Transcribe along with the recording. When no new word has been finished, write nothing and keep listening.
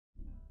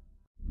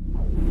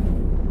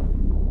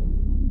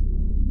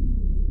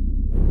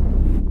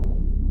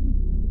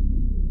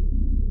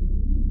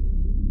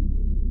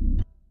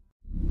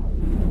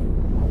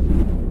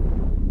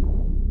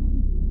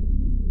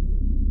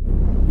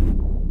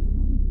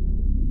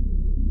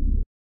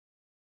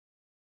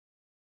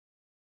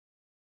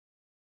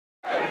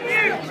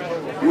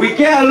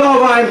get a lot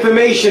of our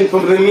information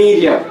from the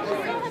media.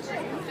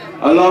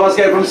 A lot of us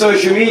get it from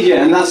social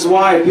media, and that's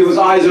why people's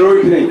eyes are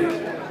opening.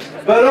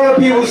 But a lot of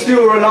people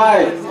still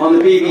rely on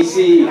the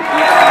BBC.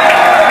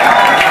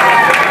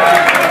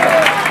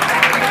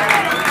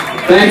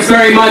 Thanks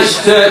very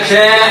much,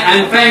 Chair,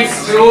 and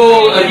thanks to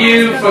all of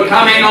you for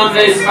coming on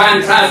this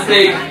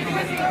fantastic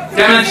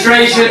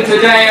demonstration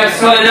today of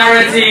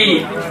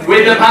solidarity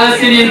with the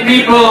Palestinian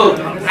people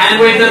and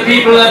with the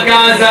people of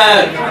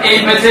Gaza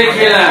in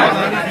particular,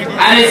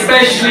 and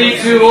especially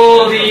to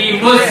all the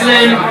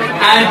Muslim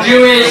and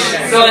Jewish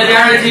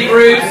solidarity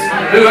groups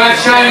who have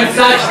shown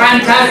such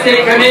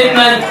fantastic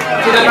commitment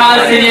to the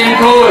Palestinian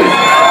cause.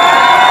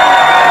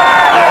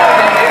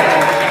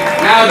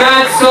 Now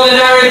that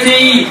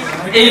solidarity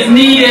is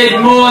needed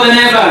more than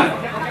ever.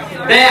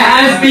 There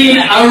has been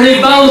a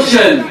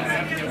revulsion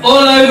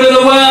all over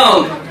the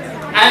world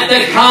at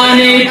the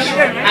carnage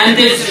and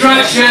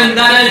destruction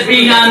that has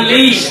been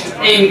unleashed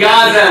in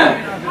Gaza.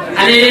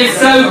 And it is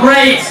so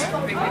great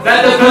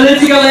that the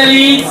political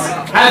elites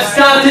have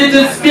started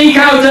to speak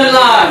out at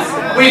last.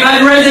 We've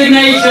had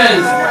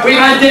resignations, we've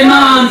had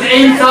demands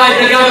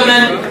inside the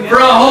government for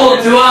a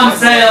halt to arms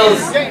sales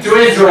to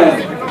Israel.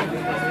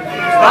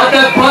 But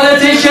the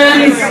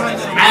politicians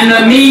and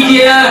the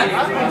media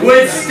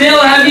would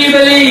still have you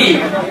believe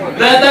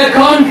that the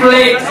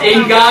conflict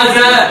in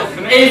Gaza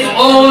is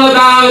all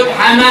about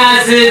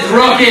Hamas's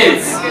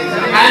rockets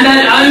and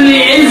that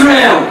only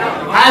Israel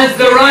has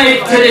the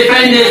right to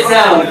defend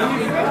itself.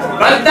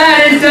 But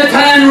that is to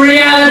turn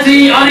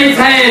reality on its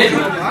head.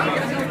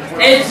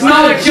 It's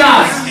not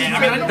just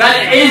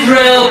that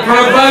Israel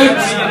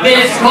provoked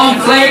this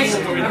conflict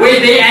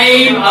with the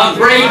aim of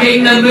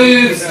breaking the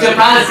moves to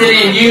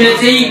Palestinian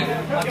unity,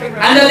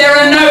 and that there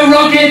are no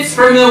rockets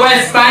from the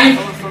West Bank,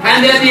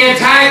 and that the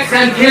attacks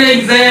and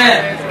killings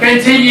there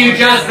continue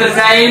just the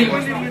same.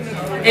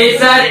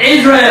 It's that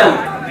Israel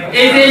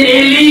is in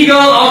illegal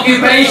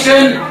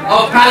occupation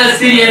of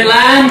Palestinian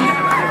land,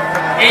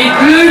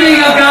 including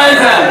of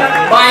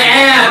Gaza, by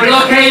air,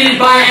 blockaded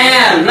by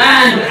air,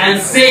 land and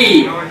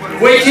sea,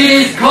 which it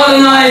is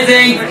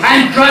colonizing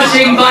and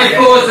crushing by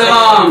force of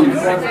arms.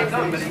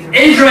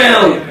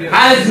 Israel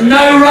has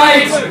no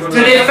right to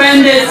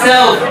defend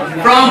itself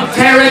from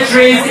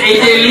territories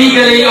it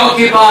illegally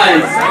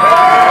occupies.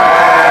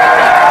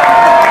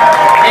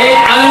 It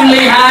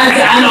only has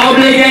an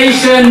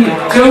obligation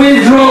to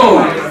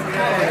withdraw.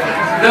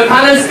 The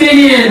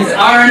Palestinians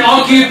are an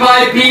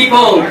occupied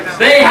people.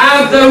 They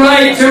have the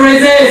right to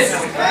resist.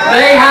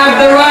 They have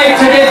the right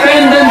to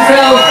defend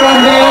themselves from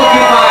the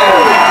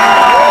occupiers.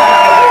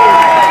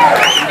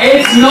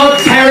 It's not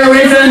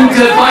terrorism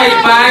to fight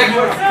back.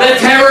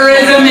 The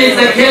terrorism is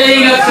the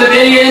killing of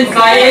civilians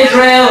by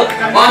Israel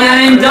on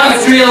an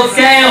industrial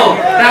scale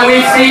that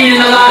we've seen in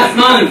the last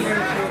month.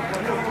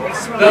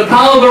 The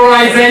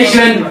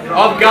pulverization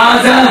of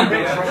Gaza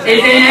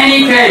is in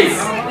any case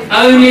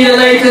only the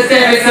latest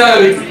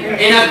episode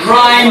in a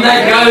crime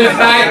that goes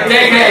back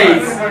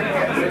decades.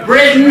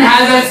 Britain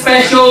has a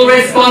special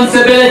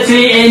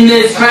responsibility in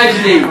this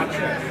tragedy.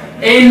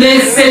 In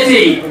this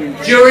city,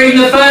 during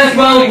the First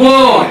World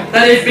War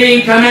that is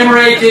being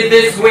commemorated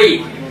this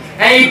week,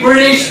 a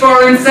British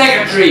Foreign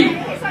Secretary,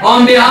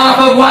 on behalf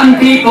of one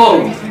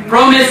people,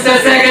 promised a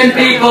second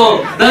people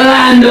the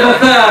land of a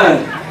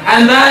third.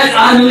 And that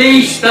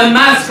unleashed the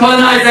mass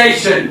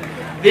colonization,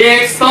 the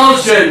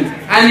expulsion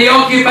and the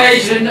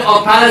occupation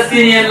of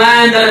Palestinian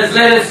land that has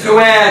led us to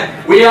where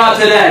we are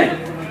today.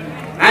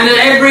 And at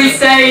every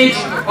stage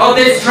of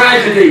this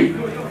tragedy,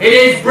 it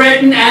is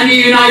Britain and the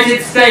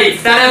United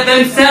States that have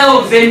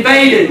themselves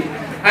invaded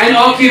and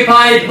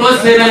occupied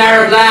Muslim and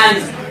Arab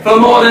lands for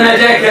more than a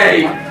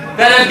decade,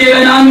 that have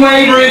given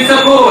unwavering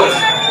support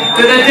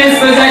to the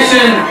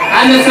dispossession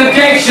and the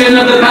subjection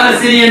of the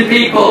Palestinian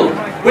people,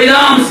 with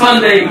arms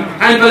funding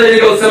and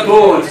political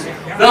support.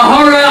 The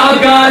horror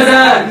of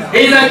Gaza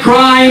is a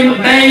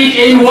crime made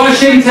in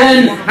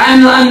Washington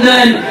and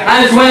London,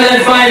 as well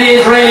as by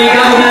the Israeli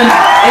government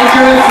in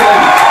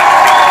Jerusalem.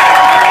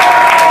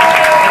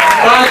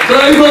 But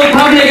global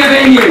public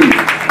opinion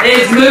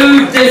is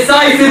moved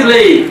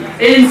decisively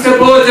in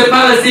support of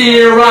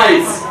Palestinian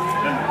rights.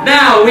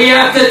 Now we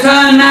have to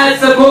turn that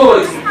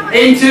support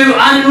into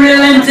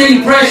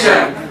unrelenting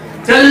pressure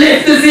to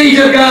lift the siege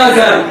of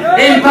Gaza,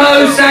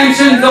 impose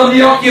sanctions on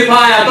the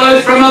occupier,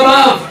 both from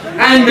above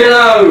and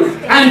below,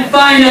 and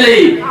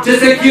finally to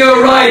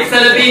secure rights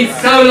that have been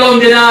so long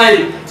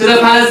denied to the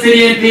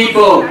Palestinian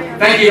people.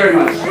 Thank you very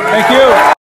much. Thank you.